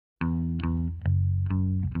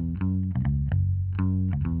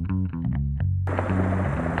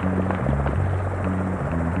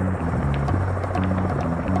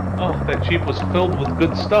That Jeep was filled with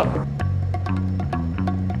good stuff.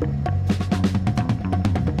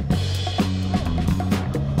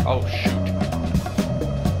 Oh shoot.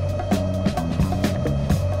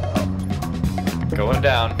 Going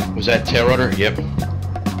down. Was that Tailrotor? Yep.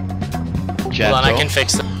 Hold on, I can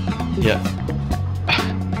fix it. Yeah.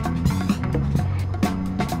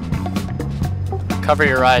 Cover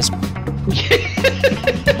your eyes.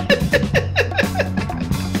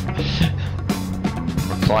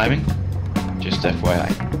 We're climbing. Just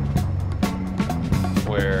FYI.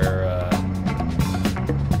 We're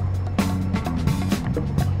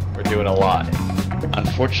doing a lot.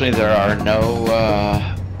 Unfortunately, there are no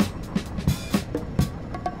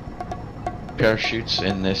parachutes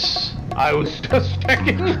in this. I was just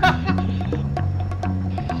checking.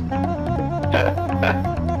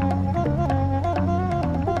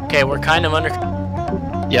 Okay, we're kind of under.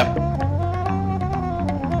 Yep.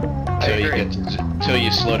 Till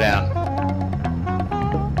you slow down.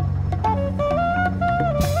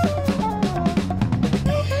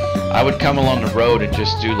 I would come along the road and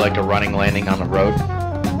just do like a running landing on the road.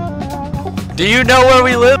 Do you know where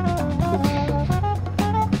we live?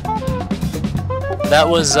 That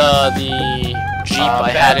was the Jeep I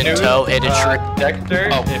had in tow hit a tree. Dexter,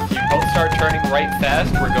 if you don't start turning right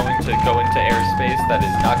fast, we're going to go into airspace that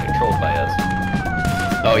is not controlled by us.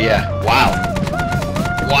 Oh yeah. Wow.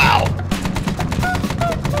 Wow.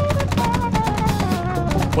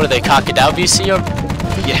 What are they, cock it out VC or?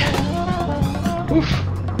 Yeah. Oof.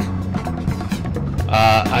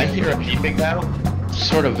 I hear a beeping now.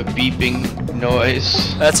 Sort of a beeping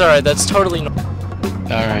noise. That's alright, that's totally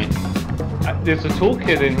Alright. There's a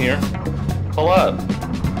toolkit in here. Pull up.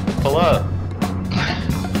 Pull up.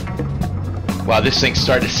 Wow, this thing's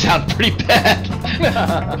starting to sound pretty bad.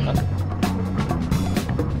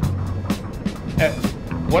 At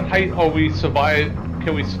what height are we survive?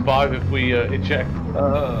 Can we survive if we eject?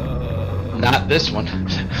 Not this one.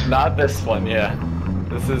 Not this one, yeah.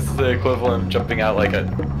 This is the equivalent of jumping out like a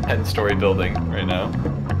 10-story building right now.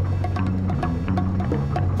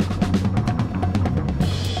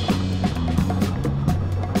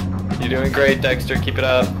 You're doing great, Dexter. Keep it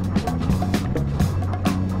up.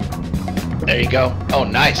 There you go. Oh,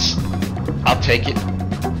 nice. I'll take it.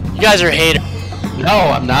 You guys are haters.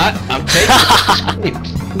 No, I'm not. I'm taking it.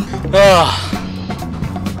 Oh.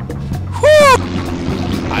 Whew.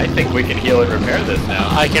 I think we can heal and repair this now.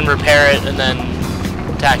 I can repair it and then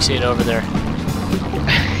taxi it over there.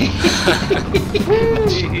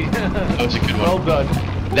 That was a good one. Well done.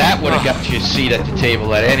 That would have got you a seat at the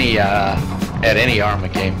table at any Arma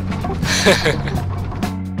game.